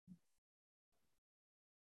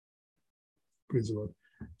Praise the Lord.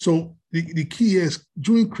 So the key is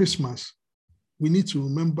during Christmas, we need to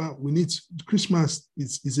remember, Christmas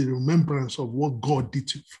is a remembrance of what God did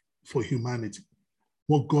for humanity.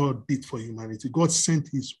 What God did for humanity. God sent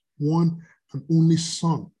his one and only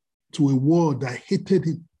son to a world that hated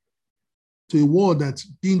him, to a world that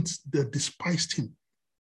despised him.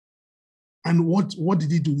 And what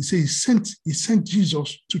did he do? He said he sent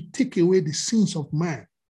Jesus to take away the sins of man.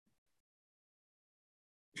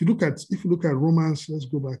 If you look at Romans, let's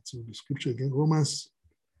go back to the scripture again. Romans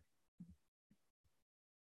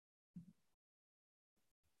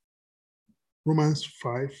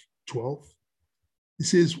 5:12. It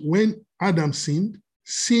says, when Adam sinned,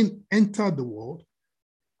 sin entered the world.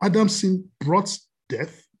 Adam's sin brought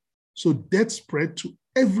death. So death spread to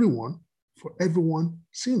everyone, for everyone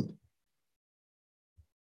sinned.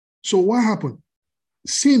 So what happened?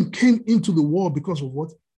 Sin came into the world because of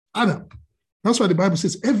what? Adam. That's why the Bible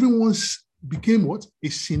says everyone became what? A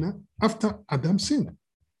sinner after Adam sinned.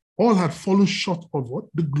 All had fallen short of what?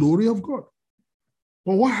 The glory of God.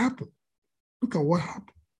 But what happened? Look at what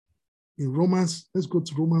happened. In Romans, let's go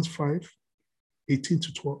to Romans 5:18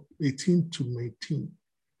 to 19.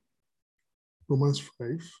 Romans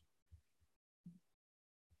 5.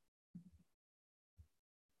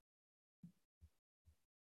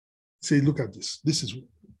 Say, look at this. This is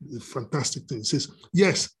a fantastic thing. It says,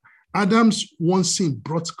 yes, Adam's one sin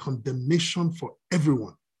brought condemnation for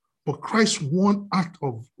everyone, but Christ's one act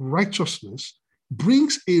of righteousness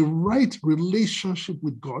brings a right relationship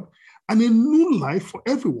with God and a new life for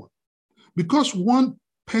everyone. Because one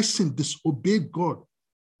person disobeyed God,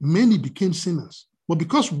 many became sinners. But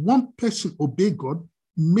because one person obeyed God,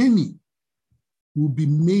 many will be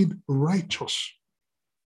made righteous.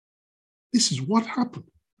 This is what happened.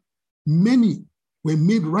 Many were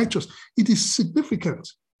made righteous. It is significant.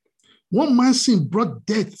 One man's sin brought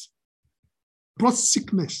death, brought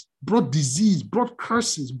sickness, brought disease, brought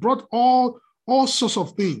curses, brought all sorts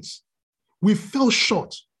of things. We fell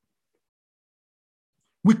short.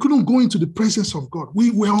 We couldn't go into the presence of God.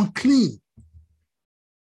 We were unclean.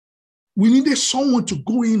 We needed someone to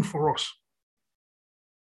go in for us.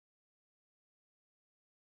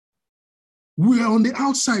 We were on the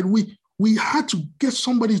outside. We had to get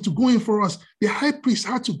somebody to go in for us. The high priest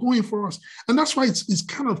had to go in for us. And that's why it's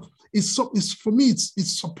for me,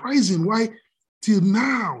 it's surprising why till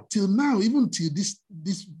now, even till this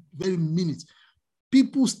very minute,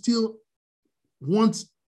 people still want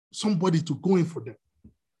somebody to go in for them.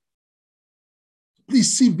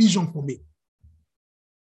 Please see vision for me.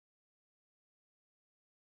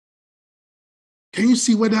 Can you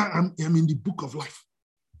see whether I'm in the book of life?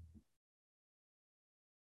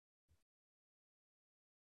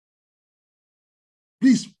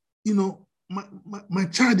 Please, my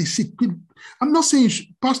child is sick. I'm not saying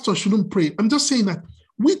pastor shouldn't pray. I'm just saying that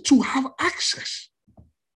we too have access.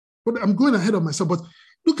 But I'm going ahead of myself. But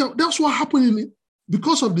look, that's what happened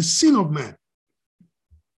because of the sin of man.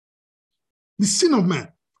 The sin of man.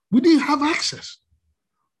 We didn't have access.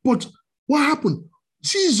 But what happened?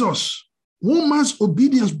 Jesus, one man's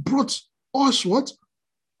obedience brought us what?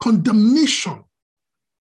 Condemnation.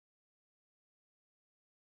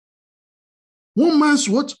 One man's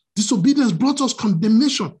what? Disobedience brought us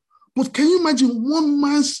condemnation. But can you imagine one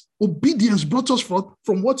man's obedience brought us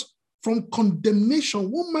from what? From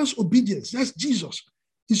condemnation. One man's obedience, that's Jesus.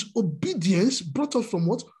 His obedience brought us from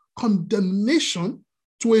what? Condemnation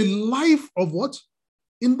to a life of what?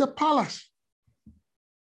 In the palace.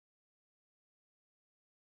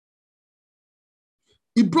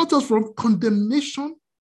 It brought us from condemnation,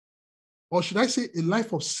 or should I say a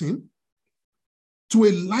life of sin, to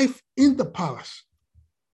a life in the palace.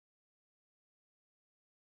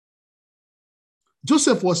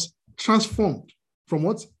 Joseph was transformed from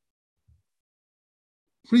what?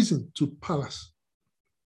 Prison to palace.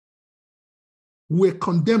 We're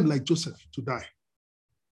condemned like Joseph to die.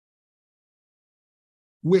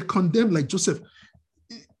 We're condemned like Joseph.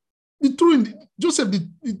 Joseph,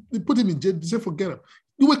 they put him in jail. They said, forget him.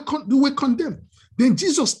 They were condemned. Then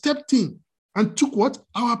Jesus stepped in and took what?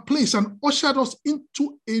 Our place and ushered us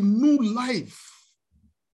into a new life.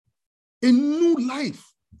 A new life.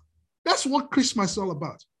 That's what Christmas is all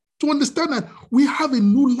about. To understand that we have a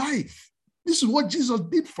new life. This is what Jesus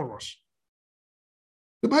did for us.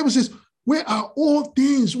 The Bible says, where are all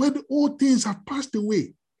things? Where the old things have passed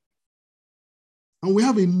away. And we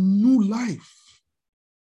have a new life.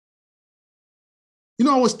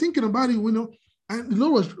 I was thinking about it, and the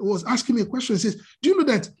Lord was asking me a question. He says, do you know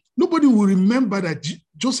that nobody will remember that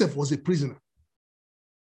Joseph was a prisoner?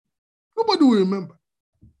 Nobody will remember.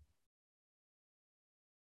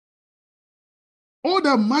 All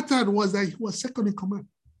that mattered was that he was second in command.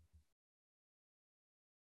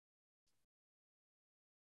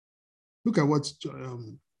 Look at what 2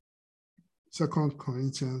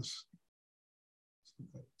 Corinthians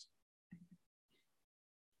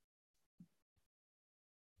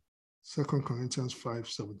 2 Corinthians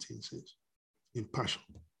 5:17 says, in Passion.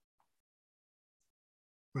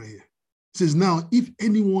 Right here. It says, now, if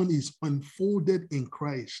anyone is unfolded in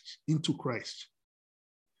Christ, into Christ,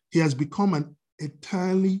 he has become an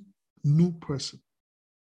entirely new person.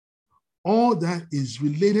 All that is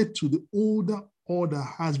related to the older order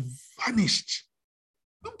has vanished.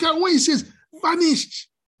 Look at what he says, vanished.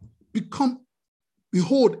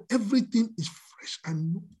 Behold, everything is fresh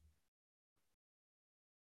and new.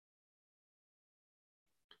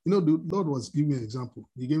 You know, the Lord was giving me an example.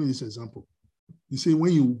 He gave me this example. You say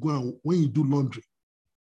when you do laundry,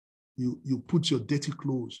 you put your dirty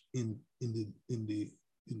clothes in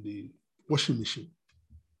the washing machine.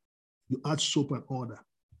 You add soap and order.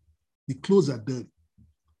 The clothes are dirty.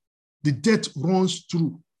 The dirt runs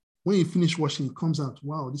through. When you finish washing, it comes out,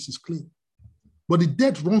 wow, this is clean. But the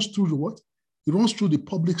dirt runs through the what? It runs through the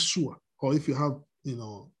public sewer, or if you have,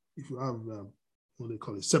 what they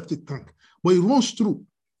call it, septic tank. But it runs through.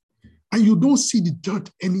 And you don't see the dirt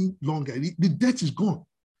any longer. The dirt is gone.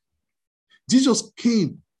 Jesus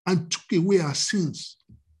came and took away our sins,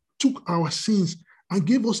 took our sins and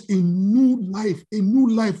gave us a new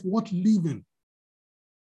life worth living.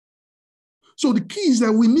 So the key is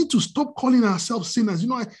that we need to stop calling ourselves sinners. You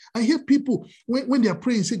know, I hear people, when they are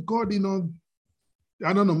praying, say, God, you know,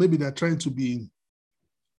 I don't know, maybe they're trying to be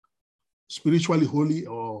spiritually holy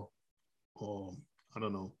or I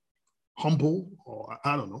don't know, humble, or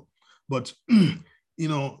I don't know. But, you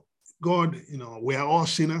know, God, you know, we are all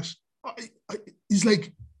sinners. It's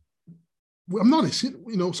like, I'm not a sinner.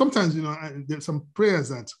 You know, sometimes, you know, there's some prayers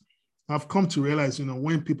that I've come to realize, you know,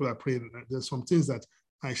 when people are praying, there's some things that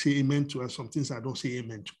I say amen to and some things I don't say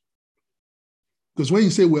amen to. Because when you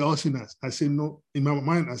say we're all sinners, I say no. In my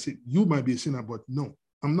mind, I say, you might be a sinner, but no,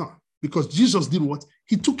 I'm not. Because Jesus did what?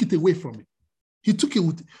 He took it away from me. He took it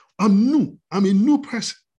with, I'm new. I'm a new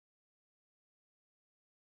person.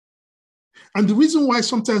 And the reason why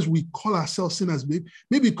sometimes we call ourselves sinners,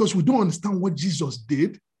 maybe because we don't understand what Jesus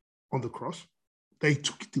did on the cross, that he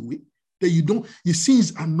took it away, that your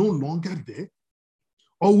sins are no longer there,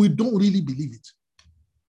 or we don't really believe it.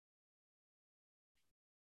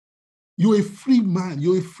 You're a free man,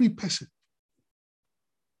 you're a free person.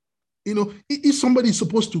 You know, if somebody is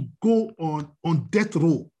supposed to go on death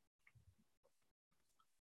row,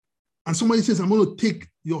 and somebody says, I'm going to take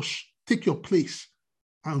your place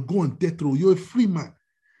and go on death row, you're a free man.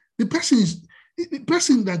 The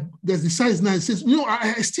person that decides now and says, you know,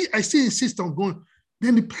 I still insist on going,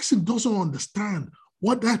 then the person doesn't understand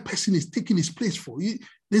what that person is taking his place for.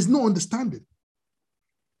 There's no understanding.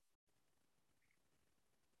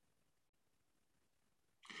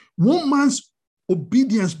 One man's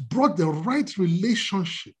obedience brought the right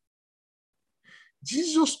relationship.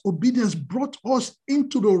 Jesus' obedience brought us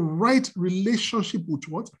into the right relationship with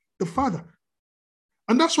what? The Father.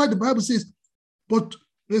 And that's why the Bible says, but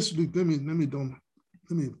let's look, let me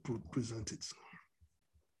present it.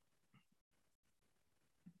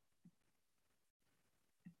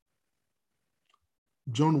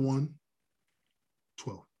 John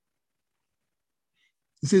 1:12.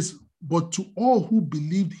 It says, but to all who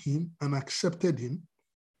believed him and accepted him,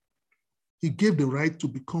 he gave the right to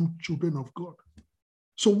become children of God.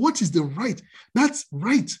 So what is the right? That's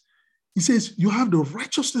right. He says, you have the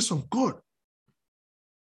righteousness of God.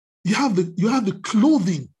 You have the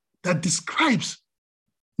clothing that describes,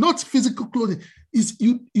 not physical clothing, is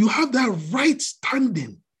you have that right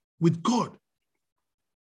standing with God.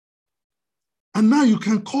 And now you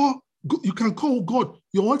can call God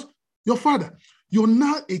your what? Your Father. You're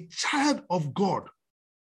now a child of God.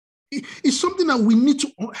 It's something that we need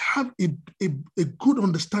to have a good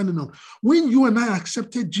understanding of. When you and I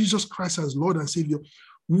accepted Jesus Christ as Lord and Savior,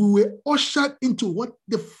 we were ushered into what?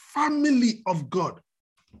 The family of God.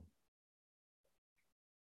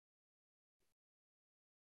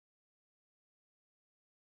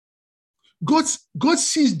 God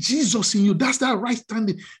sees Jesus in you. That's that right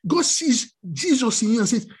standing. God sees Jesus in you and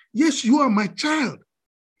says, yes, you are my child.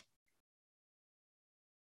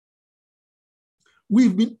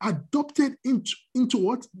 We've been adopted into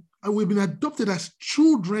what? And we've been adopted as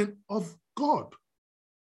children of God.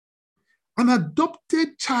 An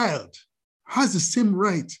adopted child has the same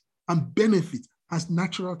right and benefit as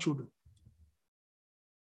natural children.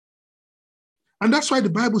 And that's why the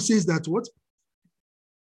Bible says that what?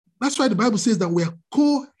 That's why the Bible says that we are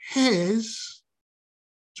co-heirs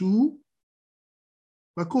to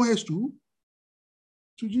We're co-heirs to who?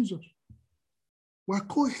 To Jesus. We're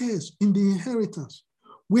co-heirs in the inheritance.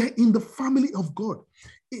 We're in the family of God.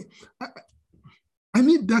 I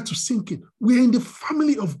need that to sink in. We're in the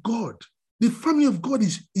family of God. The family of God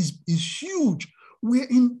is huge. We're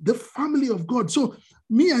in the family of God. So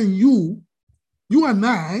me and you and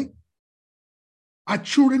I are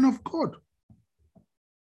children of God.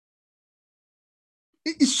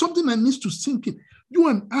 It's something that needs to sink in. You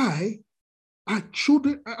and I are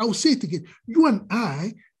children. I'll say it again. You and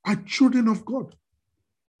I are children of God.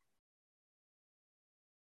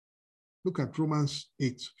 Look at Romans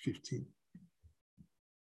 8:15.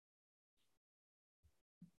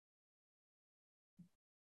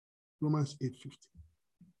 Romans 8:15.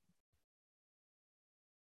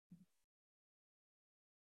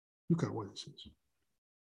 Look at what it says.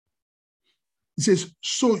 It says,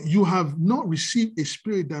 so you have not received a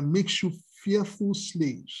spirit that makes you fearful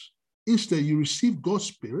slaves. Instead, you received God's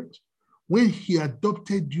spirit when he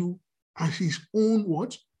adopted you as his own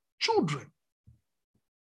what? Children.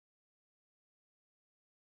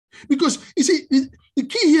 Because you see, the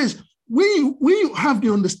key here is when you have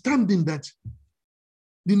the understanding that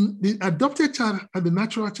the adopted child and the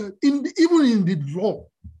natural child, even in the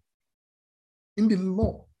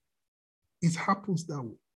law, it happens that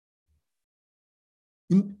way.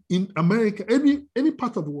 In America, any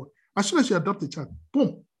part of the world, as soon as you adopt a child,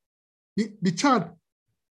 boom, the child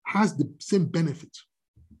has the same benefit.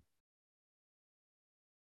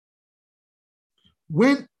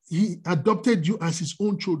 When he adopted you as his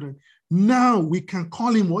own children, now we can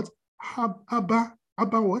call him what? Abba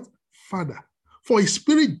what? Father. For his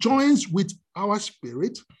spirit joins with our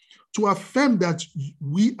spirit to affirm that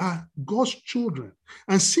we are God's children.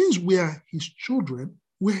 And since we are his children,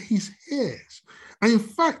 we're his heirs. And in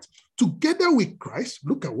fact, together with Christ,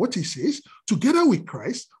 look at what he says, together with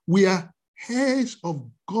Christ, we are heirs of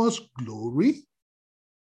God's glory.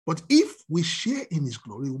 But if we share in his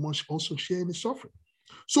glory, we must also share in his suffering.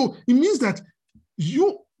 So it means that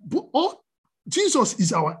Jesus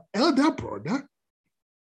is our elder brother.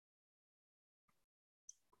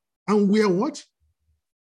 And we are what?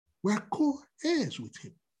 We are co-heirs with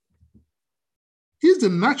him. He's the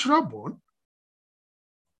natural born.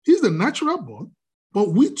 But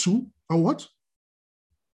we too are what?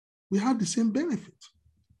 We have the same benefit.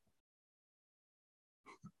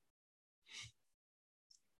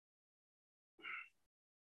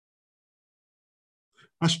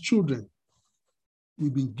 As children,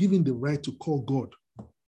 we've been given the right to call God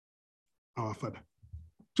our Father.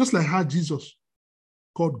 Just like how Jesus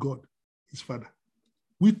called God his Father.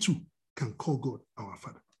 We too can call God our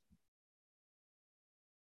Father.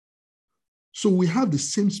 So we have the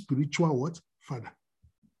same spiritual what? Father.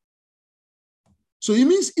 So it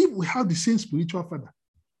means if we have the same spiritual Father,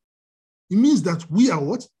 it means that we are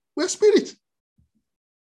what? We're spirit.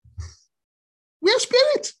 We're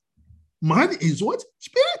spirit. Man is what?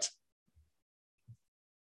 Spirit.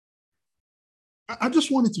 I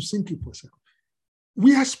just wanted to sink it for a second.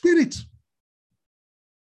 We are spirit.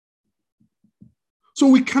 So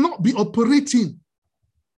we cannot be operating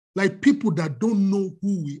like people that don't know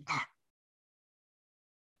who we are.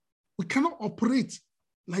 We cannot operate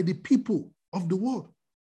like the people of the world.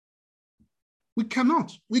 We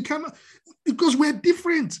cannot. Because we're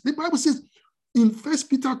different. The Bible says in 1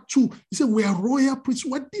 Peter 2, it says we are royal priests.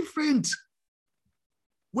 We're different.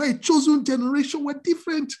 We're a chosen generation. We're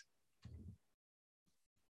different.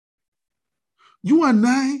 You and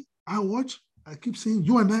I are what? I keep saying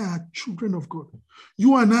you and I are children of God.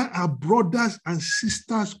 You and I are brothers and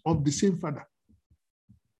sisters of the same Father.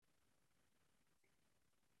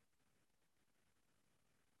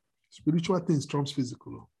 Spiritual things trumps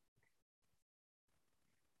physical.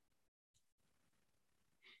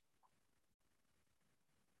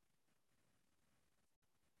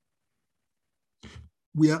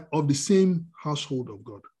 We are of the same household of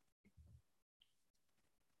God.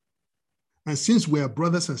 And since we are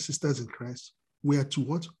brothers and sisters in Christ, we are to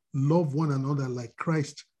what? Love one another like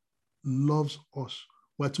Christ loves us.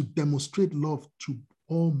 We are to demonstrate love to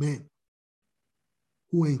all men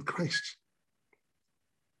who are in Christ.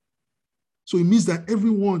 So it means that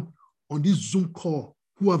everyone on this Zoom call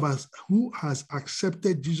who has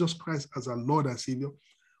accepted Jesus Christ as our Lord and Savior,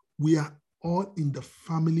 we are all in the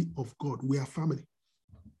family of God. We are family.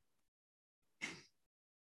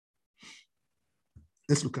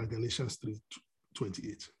 Let's look at Galatians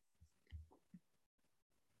 3:28.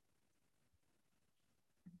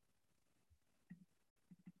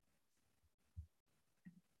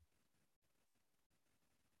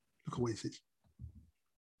 Look at what it says. It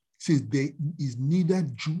says, there is neither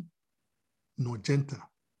Jew nor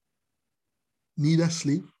Gentile, neither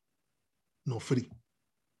slave nor free,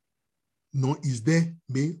 nor is there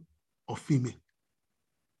male or female,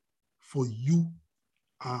 for you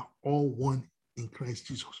are all one in Christ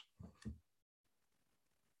Jesus.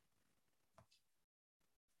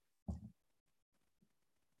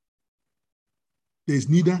 There is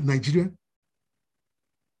neither Nigerian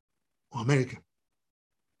or American.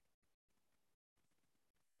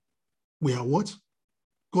 We are what?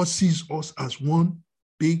 God sees us as one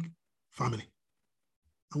big family,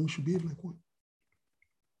 and we should behave like one.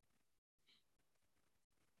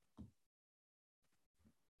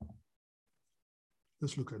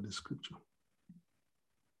 Let's look at the scripture.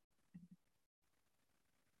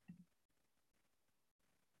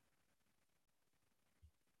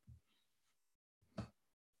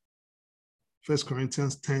 First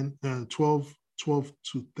Corinthians 12 to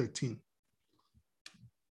 13.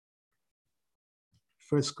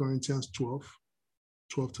 First Corinthians 12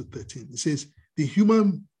 to 13. It says, the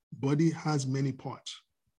human body has many parts,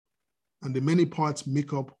 and the many parts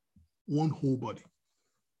make up one whole body.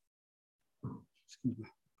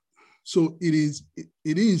 So it is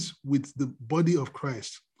with the body of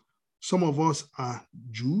Christ. Some of us are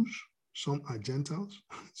Jews, some are Gentiles,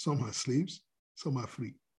 some are slaves, some are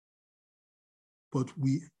free. But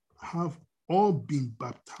we have all been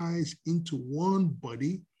baptized into one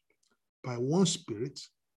body by one Spirit,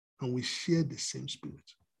 and we share the same Spirit.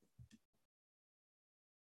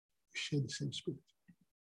 We share the same Spirit.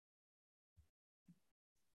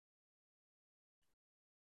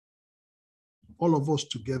 All of us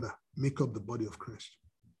together make up the body of Christ.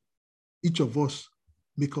 Each of us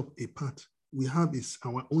make up a part. We have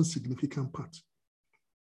our own significant part.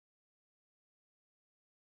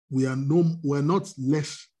 We're not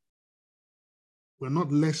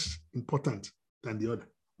less important than the other.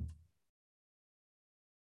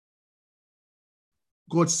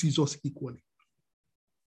 God sees us equally.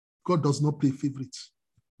 God does not play favorites.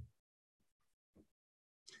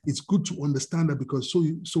 It's good to understand that, because so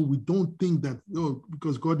we don't think that,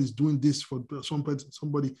 because God is doing this for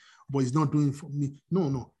somebody, but he's not doing it for me.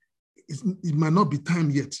 No. It might not be time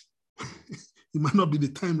yet. It might not be the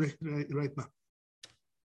time right now.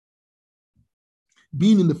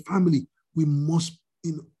 Being in the family, we must,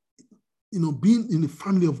 being in the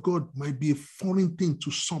family of God might be a foreign thing to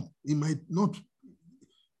some. You might not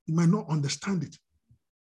understand it.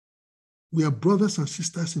 We are brothers and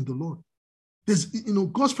sisters in the Lord.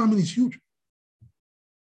 God's family is huge.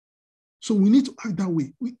 So we need to act that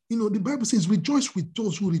way. The Bible says, rejoice with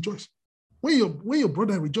those who rejoice. When your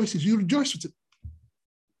brother rejoices, you rejoice with him.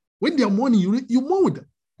 When they are mourning, you mourn with them.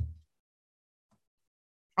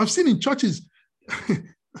 I've seen in churches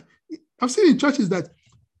that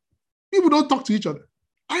people don't talk to each other.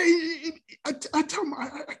 I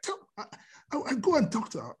go and talk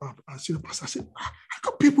to our senior pastor. I say, how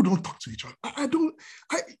come people don't talk to each other?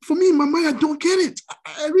 For me, in my mind, I don't get it.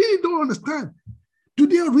 I really don't understand. Do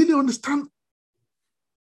they really understand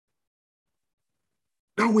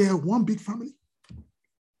that we are one big family?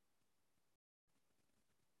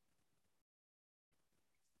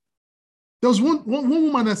 There was one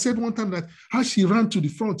woman that said one time that how she ran to the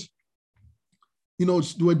front.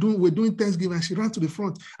 We're doing Thanksgiving, and she ran to the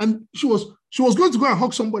front, and she was going to go and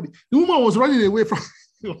hug somebody. The woman was running away from.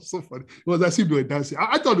 It was so funny. It was as if they were dancing.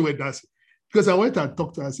 I thought they were dancing, because I went and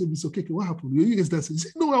talked to her. I said, "Miss Okeke, what happened? Were you guys dancing?" She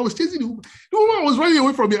said, "No, I was chasing the woman. The woman was running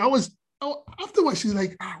away from me. Afterwards, she's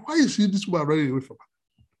like, why is this woman running away from her?"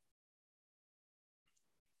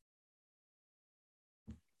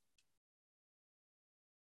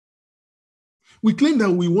 We claim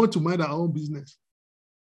that we want to mind our own business.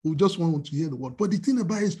 We just want to hear the word. But the thing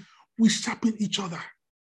about it is, we sharpen each other.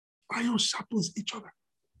 Iron sharpens each other.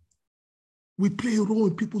 We play a role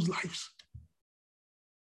in people's lives.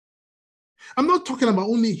 I'm not talking about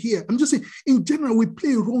only here. I'm just saying, in general, we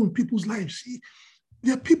play a role in people's lives. See,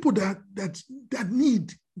 there are people that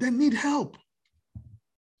need help.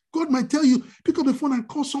 God might tell you, pick up the phone and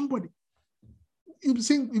call somebody. You'll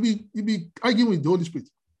be arguing with the Holy Spirit.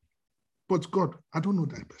 But God, I don't know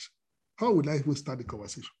that person. How would I even start the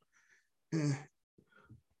conversation?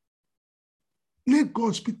 Let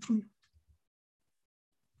God speak through you.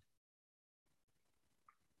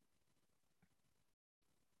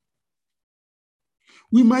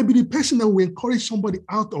 We might be the person that will encourage somebody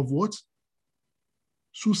out of what?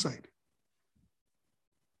 Suicide.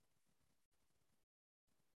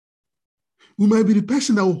 We might be the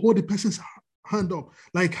person that will hold the person's hand up,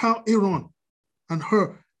 like how Aaron and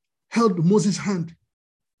Hur held Moses' hand.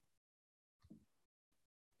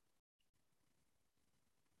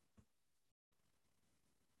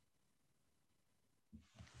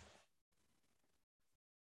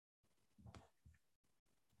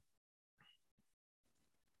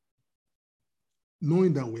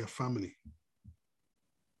 knowing that we are family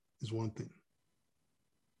is one thing,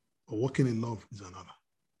 but walking in love is another.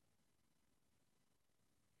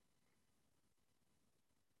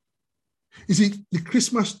 You see, the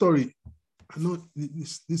Christmas story, I know the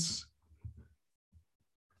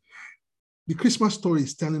Christmas story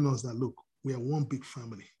is telling us that, look, we are one big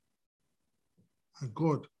family. And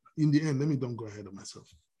God, in the end, let me don't go ahead of myself.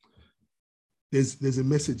 There's a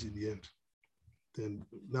message in the end. Then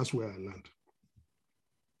that's where I land.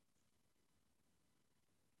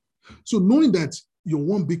 So knowing that you're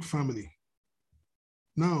one big family,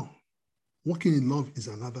 now walking in love is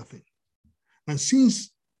another thing. And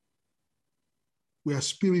since we are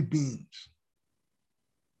spirit beings,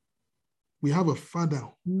 we have a Father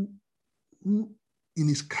who in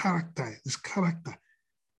his character,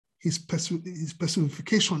 his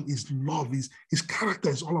personification is love. His character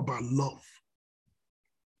is all about love.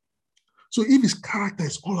 So if his character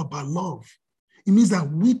is all about love, it means that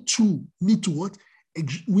we too need to what?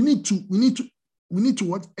 We need to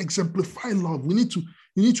what? Exemplify love. We need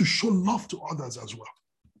to show love to others as well.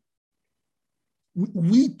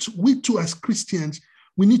 We too as Christians,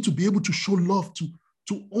 we need to be able to show love to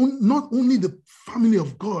not only the family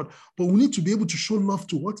of God, but we need to be able to show love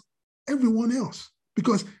to what? Everyone else.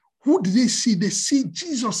 Because who do they see? They see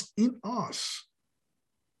Jesus in us.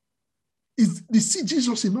 They see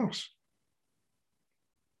Jesus in us.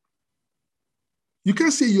 You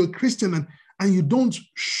can't say you're a Christian and you don't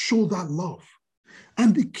show that love.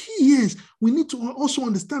 And the key is we need to also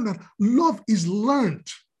understand that love is learned.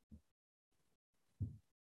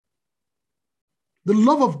 The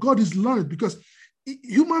love of God is learned because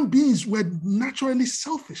human beings were naturally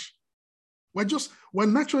selfish. We're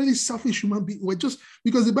naturally selfish human beings.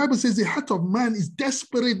 Because the Bible says the heart of man is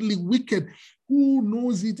desperately wicked. Who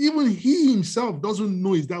knows it? Even he himself doesn't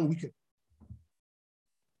know it's that wicked.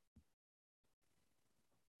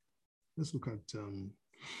 Let's look at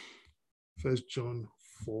 1 John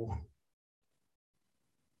 4,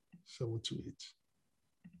 7-8.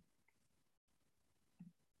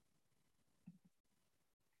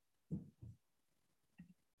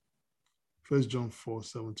 First John 4,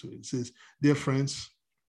 7-8. It says, dear friends,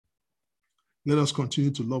 let us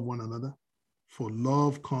continue to love one another, for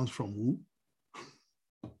love comes from who?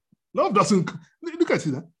 Love doesn't, look at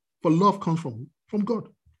it, for love comes from who? From God.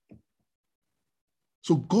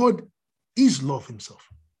 So God is love himself.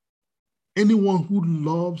 Anyone who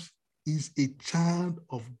loves is a child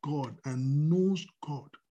of God and knows God.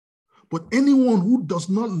 But anyone who does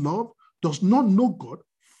not love does not know God,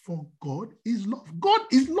 for God is love. God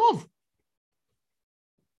is love.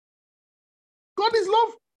 God is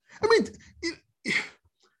love. I mean,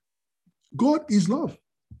 God is love.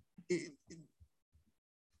 If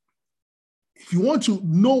you want to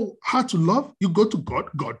know how to love, you go to God.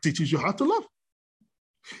 God teaches you how to love.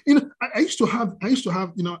 You know, I used to have,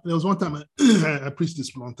 you know, there was one time I preached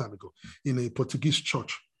this a long time ago in a Portuguese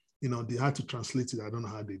church. You know, they had to translate it. I don't know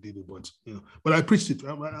how they did it, but, you know, but I preached it.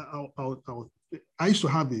 I used to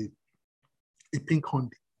have a pink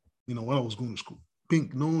Honda, you know, while I was going to school.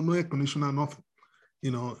 Pink, no air conditioner, nothing.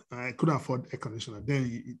 You know, I couldn't afford air conditioner.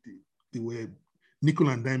 Then they were nickel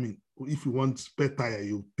and diming. If you want spare tire,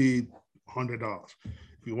 you pay $100.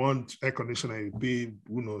 If you want air conditioner, you pay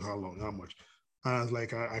who knows how much. And I was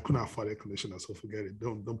like, I couldn't afford air conditioner, so forget it.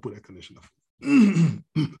 Don't put air conditioner.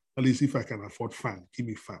 At least if I can afford fan, give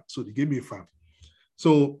me fan. So they gave me a fan.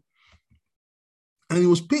 So, and it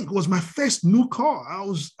was pink. It was my first new car.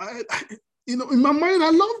 You know, in my mind, I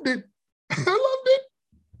loved it. I loved it.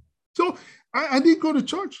 So I didn't go to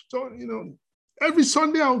church. So, you know, every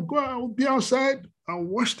Sunday I would be outside. I'll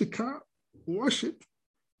wash the car, wash it.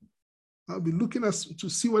 I'll be looking to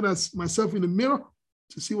see what myself in the mirror,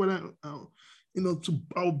 to see what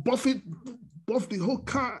I'll buff the whole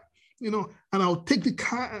car, you know, and I'll take the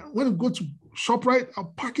car. When I go to ShopRite,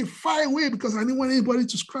 I'll park it far away because I didn't want anybody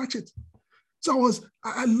to scratch it. So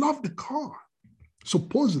I loved the car.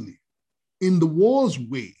 Supposedly, in the world's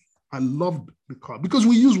way, I loved the car because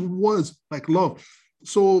we use words like love.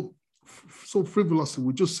 So frivolously,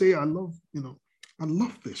 we just say, I love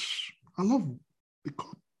this. I love the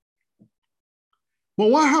car. But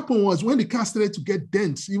what happened was when the car started to get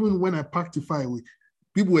dense, even when I parked it far away,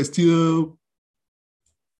 people were still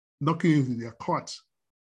knocking into their carts.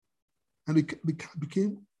 And the car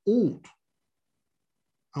became old.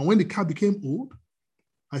 And when the car became old,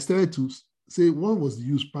 I started to say, what was the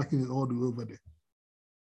use parking it all the way over there?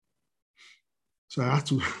 So I had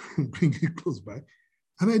to bring it close by.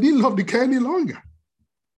 And I didn't love the car any longer.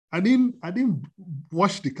 I didn't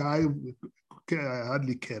wash the car. I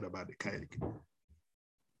hardly cared about the car.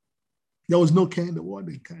 There was no care in the world.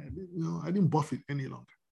 I didn't buff it any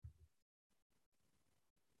longer.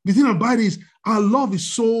 The thing about it is, our love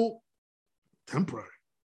is so temporary.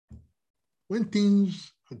 When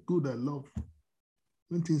things are good, I love.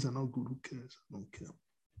 When things are not good, who cares? I don't care.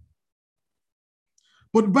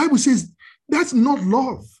 But the Bible says that's not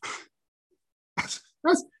love. That's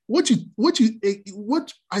what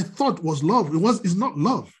I thought was love. It's not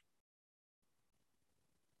love.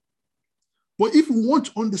 But if we want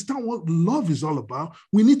to understand what love is all about,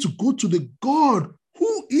 we need to go to the God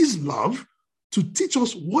who is love to teach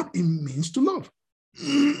us what it means to love.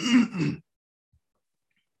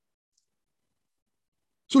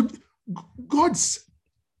 So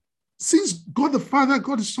since God the Father,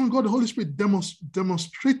 God the Son, God the Holy Spirit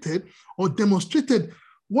demonstrated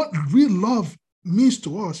what real love means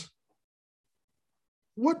to us,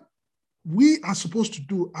 what we are supposed to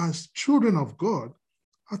do as children of God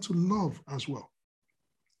are to love as well.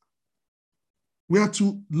 We are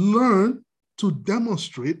to learn to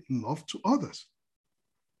demonstrate love to others.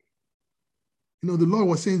 The Lord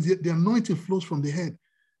was saying the anointing flows from the head.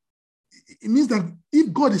 It means that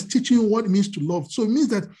if God is teaching you what it means to love, so it means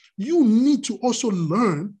that you need to also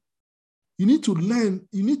learn. You need to learn.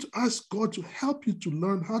 You need to ask God to help you to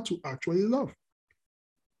learn how to actually love.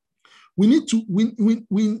 We need to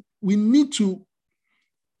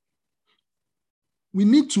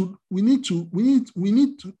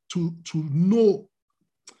know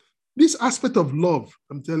this aspect of love.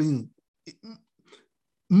 I'm telling you,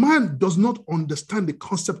 man does not understand the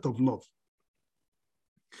concept of love.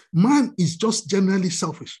 Man is just generally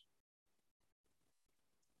selfish.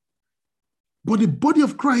 But the body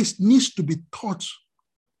of Christ needs to be taught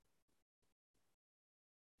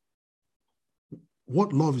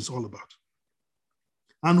what love is all about.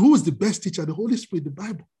 And who is the best teacher? The Holy Spirit, the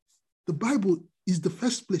Bible. The Bible is the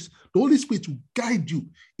first place. The Holy Spirit will guide you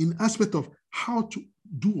in aspect of how to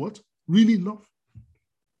do what? Really love.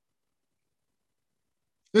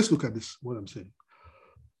 Let's look at this, what I'm saying.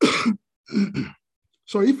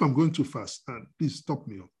 Sorry if I'm going too fast. Please stop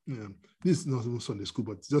me. This is not even Sunday school,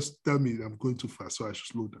 but just tell me I'm going too fast, so I should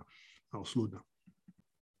slow down. I'll slow down.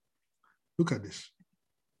 Look at this.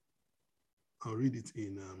 I'll read it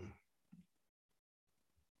in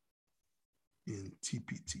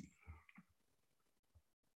TPT.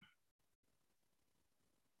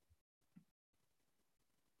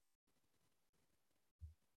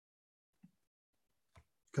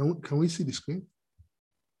 Can we see the screen?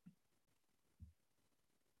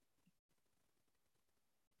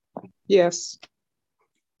 Yes.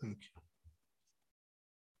 Thank you.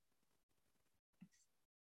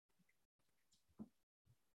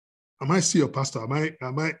 Am I still your pastor? Am I,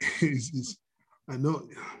 I know,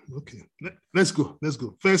 okay. Let's go.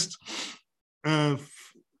 First,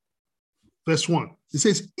 verse 1. It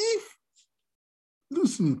says,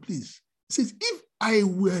 listen, please. It says, if I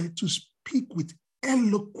were to speak with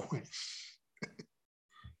eloquence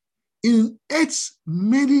in its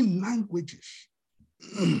many languages,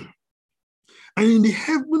 and in the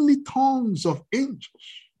heavenly tongues of angels,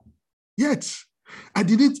 yet I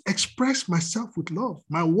didn't express myself with love,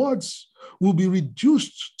 my words will be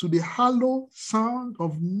reduced to the hollow sound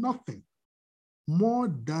of nothing more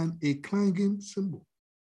than a clanging cymbal.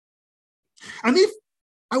 And if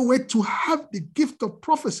I were to have the gift of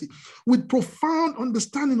prophecy with profound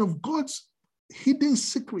understanding of God's hidden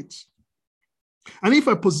secrets, and if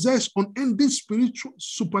I possess unending spiritual,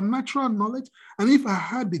 supernatural knowledge, and if I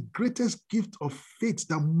had the greatest gift of faith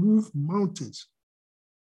that moves mountains,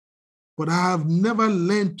 but I have never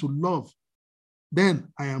learned to love,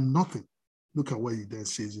 then I am nothing. Look at what he then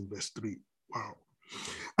says in verse 3. Wow.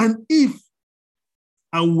 And if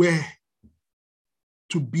I were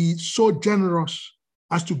to be so generous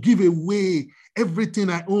as to give away everything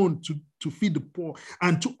I own to feed the poor,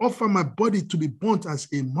 and to offer my body to be burnt as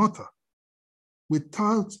a martyr,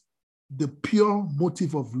 without the pure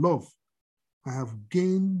motive of love, I have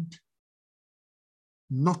gained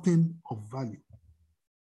nothing of value.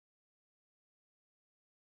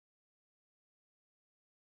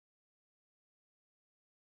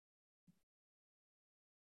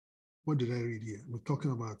 What did I read here? We're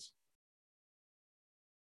talking about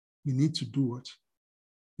we need to do what?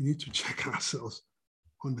 We need to check ourselves,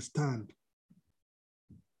 understand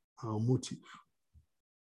our motive.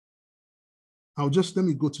 Let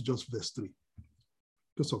me go to just verse 3,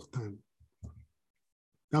 because of time.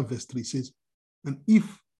 That verse 3 says, and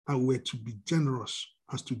if I were to be generous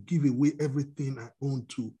as to give away everything I own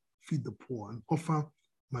to feed the poor and offer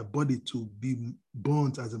my body to be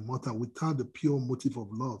burnt as a martyr without the pure motive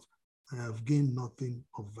of love, I have gained nothing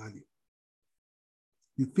of value.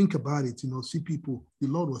 you think about it, see people, the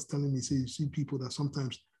Lord was telling me, say, you see people that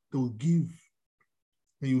sometimes they will give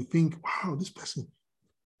and you think, wow, this person,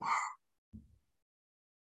 wow.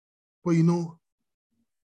 But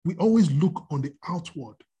we always look on the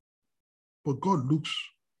outward, but God looks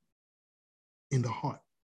in the heart.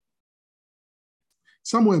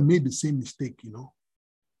 Samuel made the same mistake,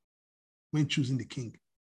 when choosing the king.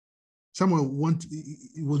 Samuel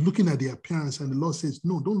he was looking at the appearance, and the Lord says,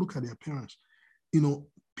 no, don't look at the appearance.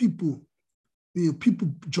 People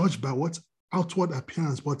judge by what? Outward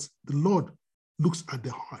appearance, but the Lord looks at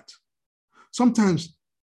the heart. Sometimes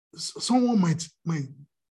someone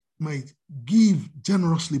might give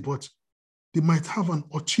generously, but they might have an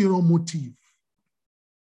ulterior motive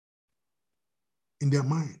in their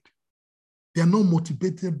mind. They're not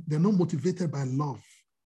motivated by love.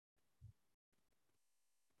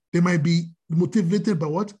 They might be motivated by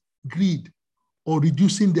what? Greed, or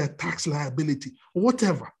reducing their tax liability, or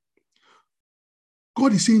whatever.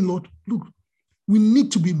 God is saying, Lord, look, we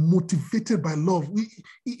need to be motivated by love.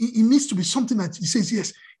 It needs to be something that he says,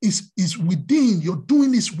 yes, is within. You're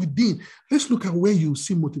doing this within. Let's look at where you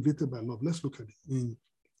see motivated by love. Let's look at it in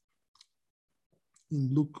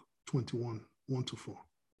Luke 21, 1-4.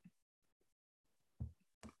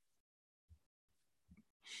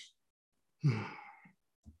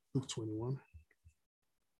 Luke 21.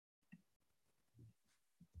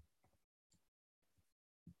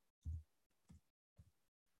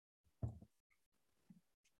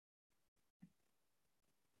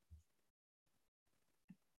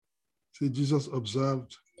 See, Jesus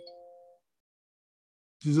observed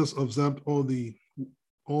all the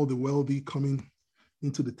wealthy coming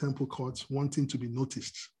into the temple courts, wanting to be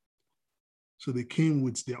noticed. So they came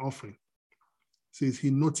with their offering. It says he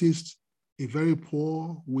noticed a very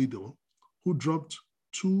poor widow who dropped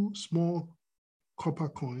 2 small copper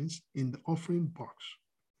coins in the offering box.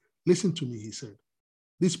 Listen to me, he said.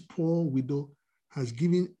 This poor widow has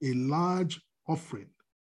given a large offering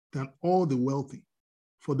than all the wealthy,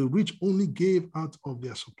 for the rich only gave out of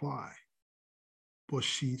their supply, but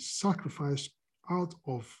she sacrificed out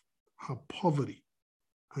of her poverty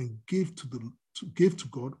and gave to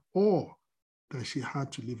God all that she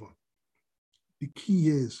had to live on. The key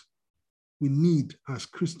is we need, as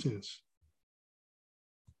Christians,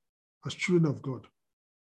 as children of God,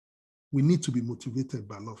 we need to be motivated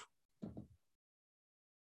by love.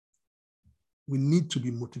 We need to be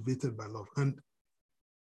motivated by love. And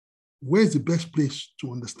where's the best place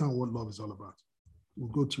to understand what love is all about? We'll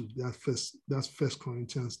go to that's 1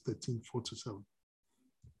 Corinthians 13, 4-7.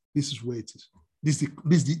 This is where it is. This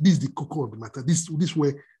is the cocoa of the matter. This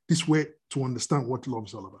way to understand what love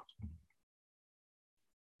is all about.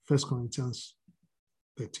 1 Corinthians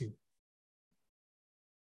 13.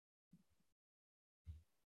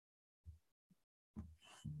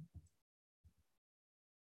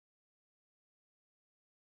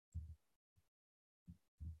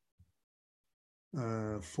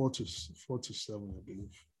 Uh, 4-7, I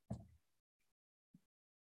believe.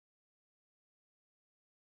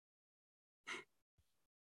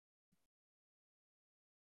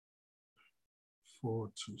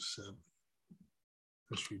 Four to 7.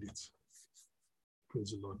 Let's read it.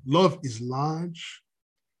 Praise the Lord. Love is large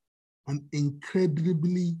and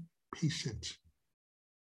incredibly patient.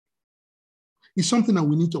 It's something that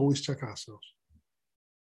we need to always check ourselves.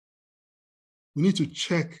 We need to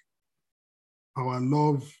check our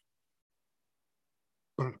love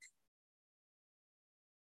bank.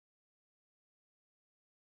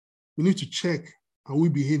 We need to check, are we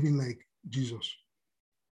behaving like Jesus?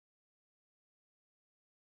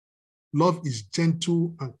 Love is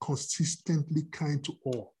gentle and consistently kind to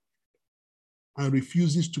all and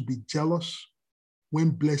refuses to be jealous when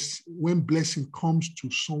blessing comes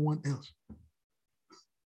to someone else.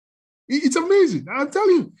 It's amazing. I'll tell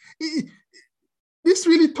you, this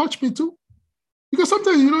really touched me too. Because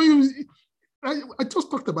sometimes, I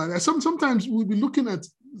just talked about it. Sometimes we'll be looking at,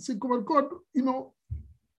 say, God,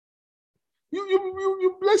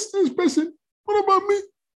 you bless this person. What about me?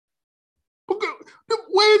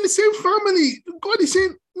 We're in the same family. God is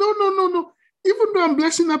saying, no. Even though I'm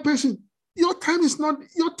blessing that person, your time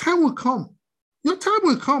will come. Your time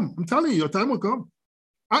will come. I'm telling you, your time will come.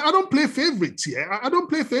 I don't play favorites here. I don't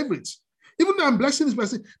play favorites. Even though I'm blessing this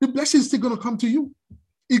person, the blessing is still going to come to you.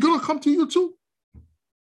 It's going to come to you too.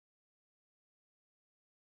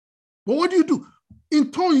 But what do?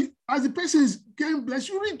 In turn, as the person is getting blessed,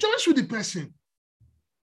 you rejoice with the person.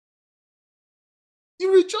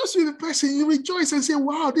 You rejoice with the person. You rejoice and say,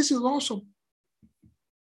 wow, this is awesome.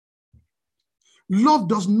 Love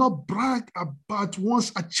does not brag about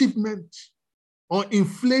one's achievement or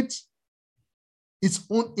inflate its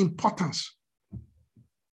own importance.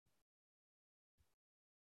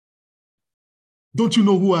 Don't you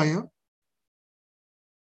know who I am?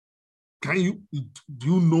 Do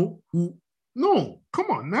you know who? No,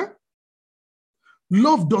 come on now.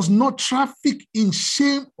 Love does not traffic in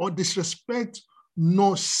shame or disrespect,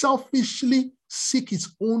 nor selfishly seek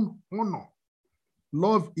its own honor.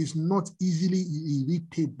 Love is not easily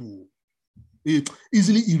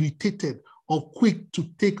irritated or quick to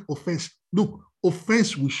take offense. Look,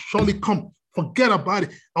 offense will surely come. Forget about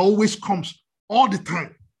it. It always comes all the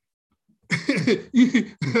time.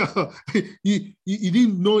 you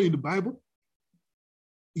didn't know in the Bible?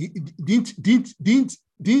 Didn't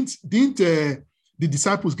the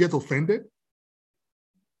disciples get offended?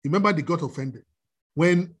 Remember, they got offended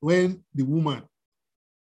when the woman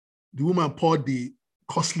poured the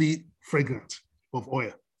costly fragrance of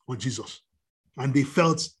oil on Jesus, and they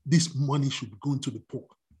felt this money should be going to the poor.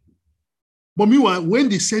 But meanwhile, when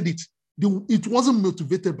they said it, it wasn't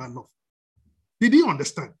motivated by love. They didn't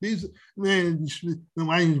understand. They said, man,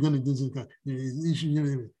 why are you going to do this?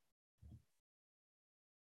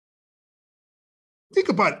 Think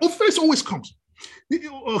about it. Offense always comes.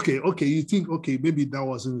 Okay, you think, okay, maybe that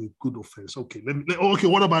wasn't a good offense. Okay,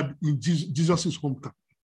 what about in Jesus' hometown?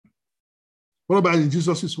 What about in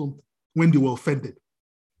Jesus' hometown when they were offended?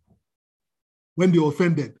 When they were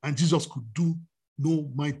offended and Jesus could do no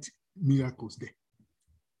mighty miracles there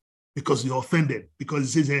because they were offended,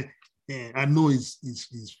 because he says, I know his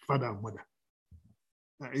father and mother.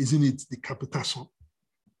 Isn't it the capital son?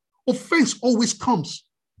 Offense always comes.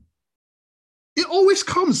 It always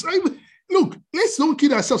comes. Look, let's don't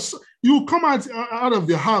kid ourselves. You come out of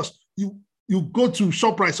the house, you go to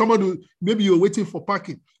ShopRite, somebody, maybe you're waiting for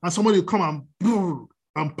parking, and somebody will come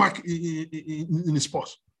and park in the spot.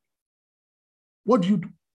 What do?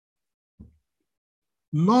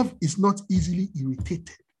 Love is not easily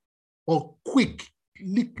irritated or quick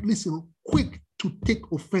to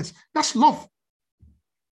take offense. That's love.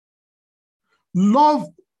 Love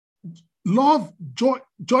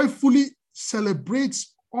joyfully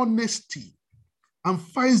celebrates honesty and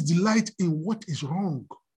finds delight in what is wrong.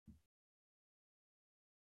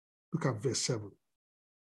 Look at verse 7.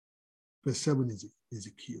 Verse 7 is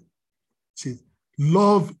the key. It says,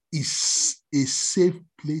 love is a safe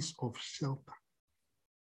place of shelter.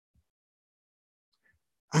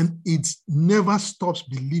 And it never stops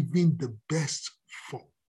believing the best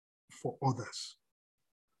for others.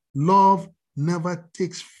 Love never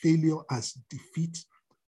takes failure as defeat.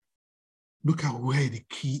 Look at where the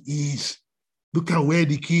key is. Look at where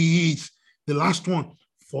the key is. The last one,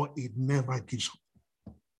 for it never gives up.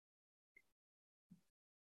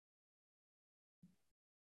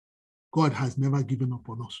 God has never given up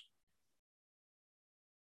on us.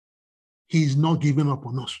 He is not giving up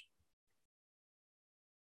on us.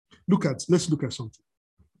 Let's look at something.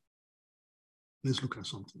 Let's look at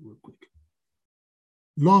something real quick.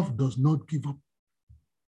 Love does not give up.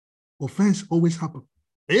 Offense always happens.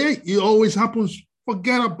 Hey, it always happens.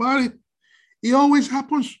 Forget about it. It always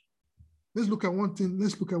happens. Let's look at one thing.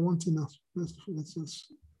 Let's look at one thing else. Let's finish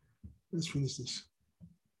this.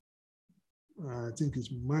 I think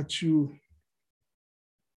it's Matthew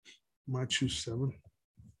 7.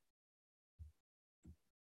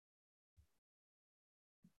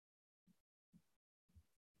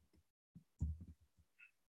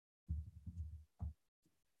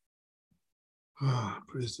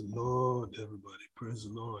 Praise the Lord, everybody. Praise the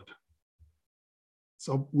Lord.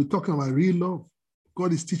 So we're talking about real love.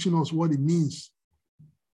 God is teaching us what it means.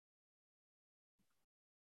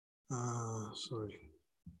 Sorry.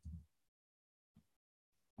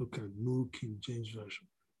 Look at New King James Version.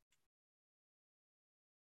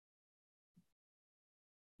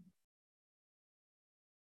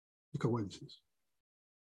 Look at what it says.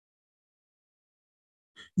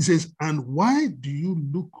 He says, and why do you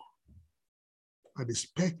look at the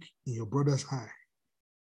speck in your brother's eye,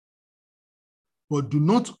 but do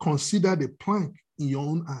not consider the plank in your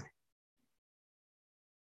own eye?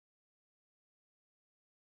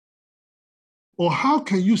 Or how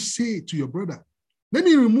can you say to your brother, let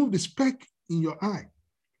me remove the speck in your eye,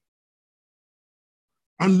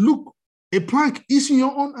 and look, a plank is in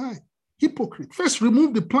your own eye? Hypocrite. First,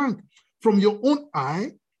 remove the plank from your own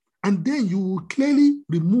eye, and then you will clearly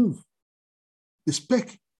remove the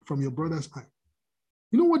speck from your brother's eye.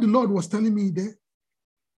 You know what the Lord was telling me there?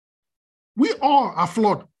 We all are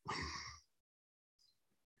flawed.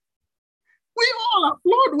 We all are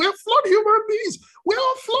flawed. We're flawed human beings. We're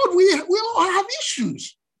all flawed. We all have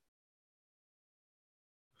issues.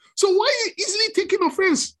 So why are you easily taking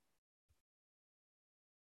offense?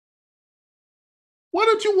 Why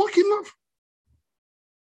don't you walk in love?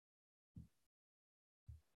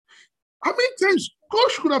 How many times God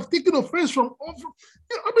could have taken offense from?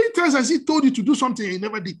 How many times has he told you to do something and he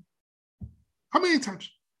never did? How many times?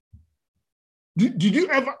 Did you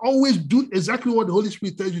ever always do exactly what the Holy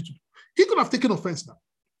Spirit tells you to do? He could have taken offense now.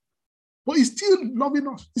 But he's still loving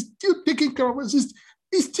us. He's still taking care of us.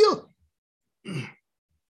 He's still.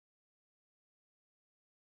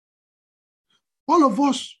 All of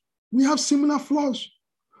us, we have similar flaws.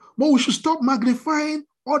 But we should stop magnifying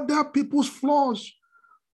other people's flaws,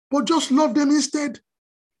 but just love them instead.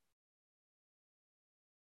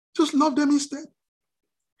 Just love them instead.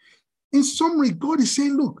 In summary, God is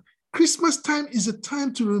saying, look, Christmas time is a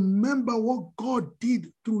time to remember what God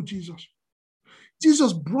did through Jesus.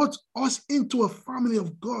 Jesus brought us into a family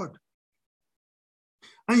of God.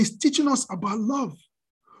 And he's teaching us about love.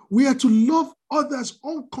 We are to love others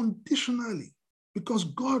unconditionally because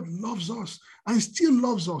God loves us and still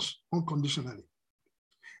loves us unconditionally.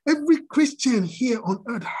 Every Christian here on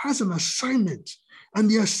earth has an assignment, and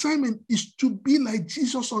the assignment is to be like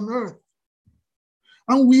Jesus on earth.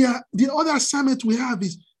 And the other assignment we have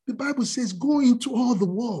is, the Bible says, go into all the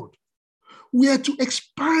world. We are to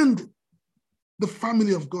expand the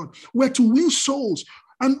family of God. We are to win souls.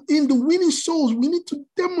 And in the winning souls, we need to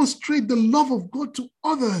demonstrate the love of God to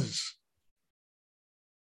others.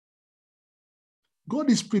 God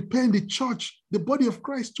is preparing the church, the body of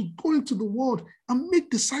Christ, to go into the world and make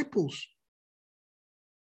disciples.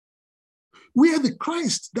 We are the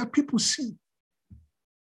Christ that people see.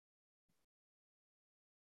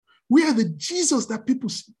 We are the Jesus that people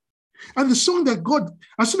see. And the song that God,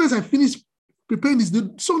 as soon as I finished preparing this,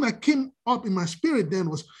 the song that came up in my spirit then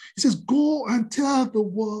was, it says, go and tell the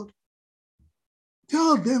world,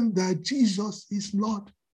 tell them that Jesus is Lord.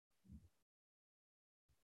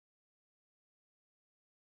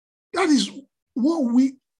 That is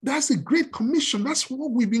that's a great commission. That's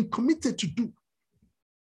what we've been committed to do.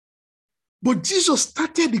 But Jesus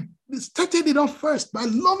started it off first by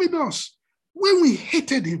loving us when we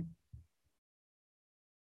hated him.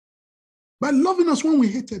 By loving us when we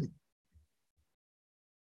hated him.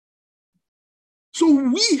 So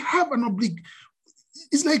we have an obligation.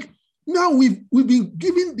 It's like now we've been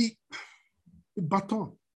given the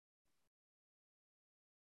baton.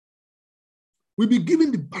 We've been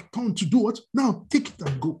given the baton to do what? Now take it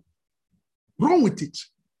and go. Run with it.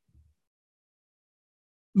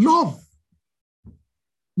 Love.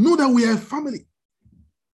 Know that we are a family.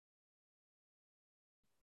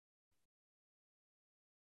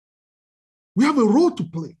 We have a role to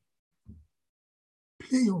play.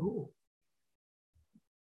 Play your role.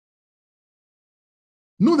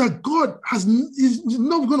 Know that God is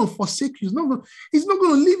not going to forsake you. He's not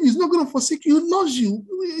going to leave you. He's not going to forsake you. He loves you.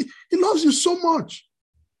 He loves you so much.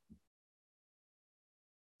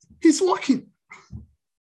 He's working.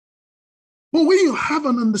 But when you have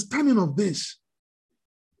an understanding of this,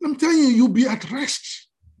 I'm telling you, you'll be at rest.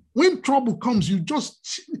 When trouble comes, you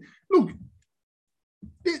just look.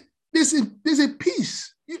 There's a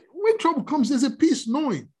peace. When trouble comes, there's a peace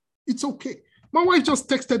knowing it's okay. My wife just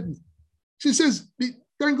texted me. She says,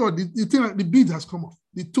 thank God, the bead has come off.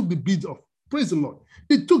 They took the bead off. Praise the Lord.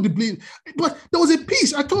 They took the bead. But there was a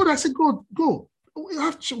peace. I told her, I said, God, go. We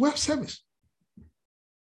have service.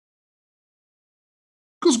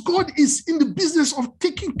 Because God is in the business of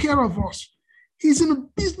taking care of us. He's in the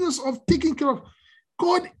business of taking care of.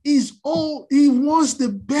 God is all, he wants the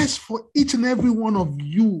best for each and every one of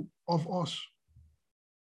you, of us.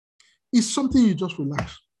 It's something you just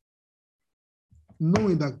relax,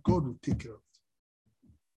 knowing that God will take care of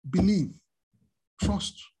it. Believe,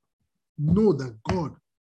 trust, know that God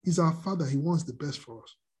is our Father. He wants the best for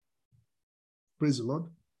us. Praise the Lord.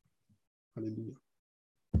 Hallelujah.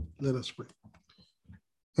 Let us pray.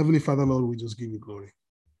 Heavenly Father, Lord, we just give you glory.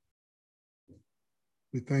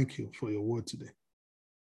 We thank you for your word today.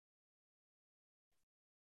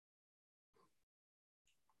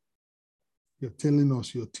 You're telling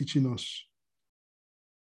us, you're teaching us,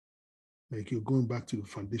 like you're going back to the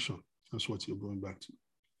foundation. That's what you're going back to.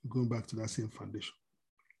 You're going back to that same foundation.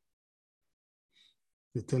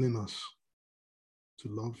 You're telling us to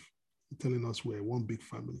love. You're telling us we're one big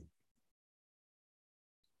family.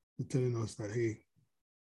 You're telling us that, hey,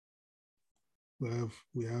 we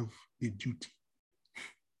have a duty.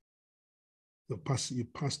 You passed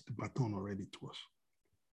the baton already to us.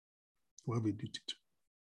 We have a duty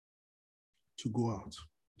to go out,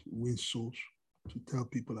 to win souls, to tell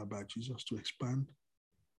people about Jesus, to expand,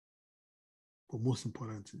 but most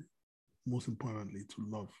importantly, to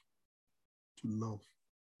love,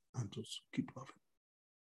 and to keep loving.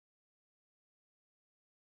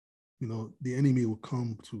 You know, the enemy will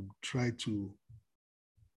come to try to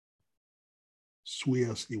sway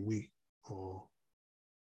us away or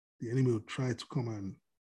the enemy will try to come and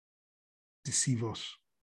deceive us.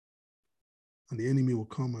 And the enemy will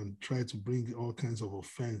come and try to bring all kinds of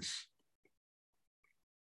offense.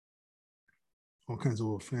 All kinds of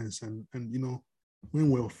offense. And when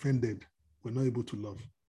we're offended, we're not able to love.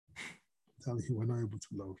 I'm telling you, we're not able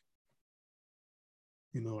to love.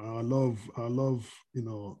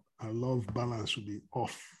 Our love balance will be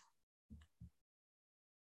off.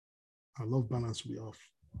 Our love balance will be off.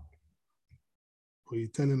 But you're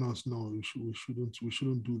telling us, no, we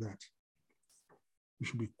shouldn't do that. We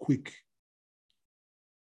should be quick.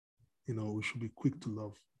 We should be quick to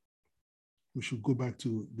love. We should go back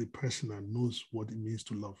to the person that knows what it means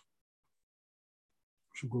to love.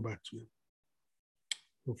 We should go back to him.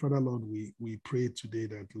 So Father, Lord, we pray today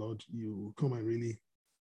that, Lord, you come and really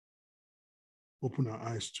open our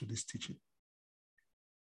eyes to this teaching.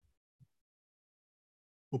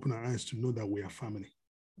 Open our eyes to know that we are family.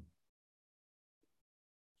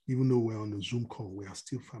 Even though we're on a Zoom call, we are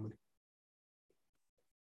still family.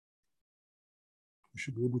 We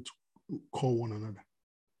should be able to call one another.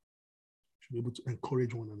 We should be able to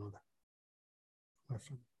encourage one another. My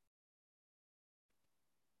family.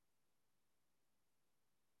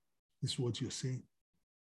 This is what you're saying.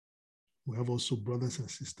 We have also brothers and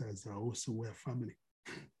sisters that also we're family.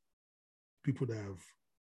 People that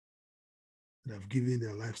have given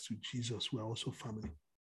their lives to Jesus, we are also family.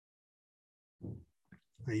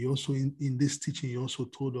 And you also, in this teaching, you also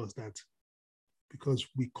told us that because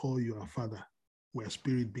we call you our Father, we are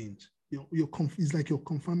spirit beings. It's like you're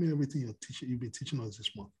confirming everything you've been teaching us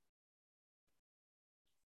this month.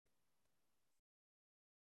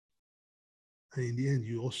 And in the end,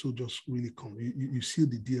 you also just really come. You seal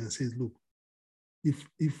the deal and says, look, if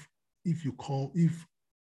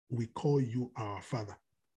we call you our Father,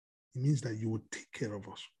 it means that you will take care of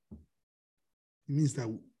us. It means that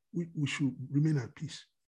we should remain at peace.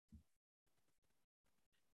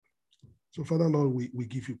 So, Father, Lord, we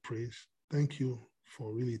give you praise. Thank you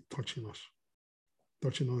for really touching us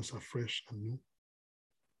afresh and new,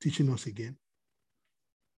 teaching us again.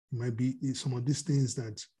 It might be some of these things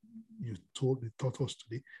that you taught us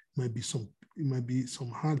today. It might be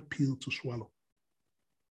some hard pill to swallow.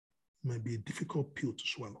 It might be a difficult pill to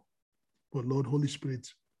swallow. But Lord, Holy Spirit,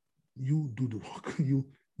 you do the work.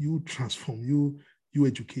 You transform. You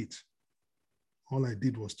educate. All I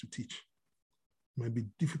did was to teach. It might be a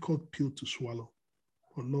difficult pill to swallow.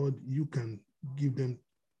 But Lord, you can give them,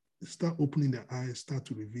 start opening their eyes, start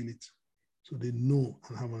to reveal it, so they know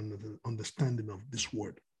and have an understanding of this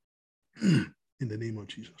word. In the name of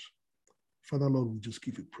Jesus. Father, Lord, we just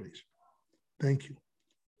give you praise. Thank you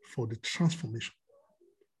for the transformation.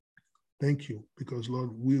 Thank you, because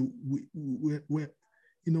Lord, we're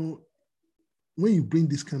when you bring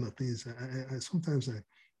these kind of things, I sometimes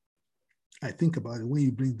think about it. When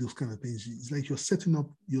you bring those kind of things, it's like you're setting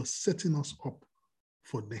us up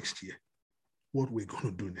for next year. What we're going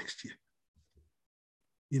to do next year.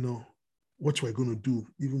 What we're going to do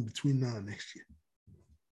even between now and next year.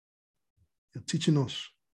 You're teaching us.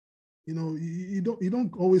 You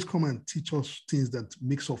don't always come and teach us things that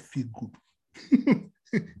makes us feel good.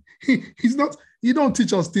 You don't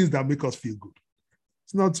teach us things that make us feel good.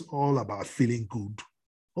 It's not all about feeling good.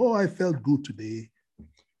 Oh, I felt good today.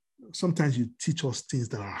 Sometimes you teach us things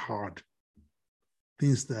that are hard,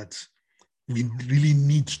 things that we really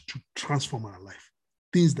need to transform our life,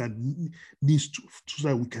 things that needs to, so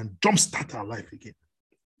that we can jumpstart our life again.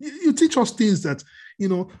 You teach us things that,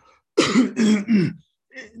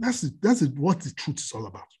 that's what the truth is all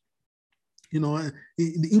about.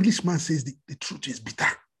 The Englishman says the truth is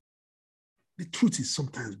bitter. The truth is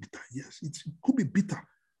sometimes bitter. Yes, it could be bitter,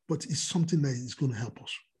 but it's something that is going to help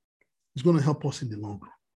us. It's going to help us in the long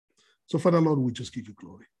run. So, Father, Lord, we just give you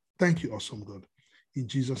glory. Thank you, awesome God. In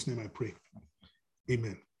Jesus' name I pray.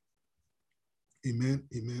 Amen. Amen,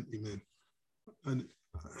 amen, amen.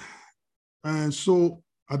 And so,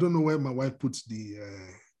 I don't know where my wife puts the...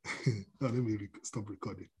 let me stop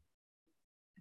recording.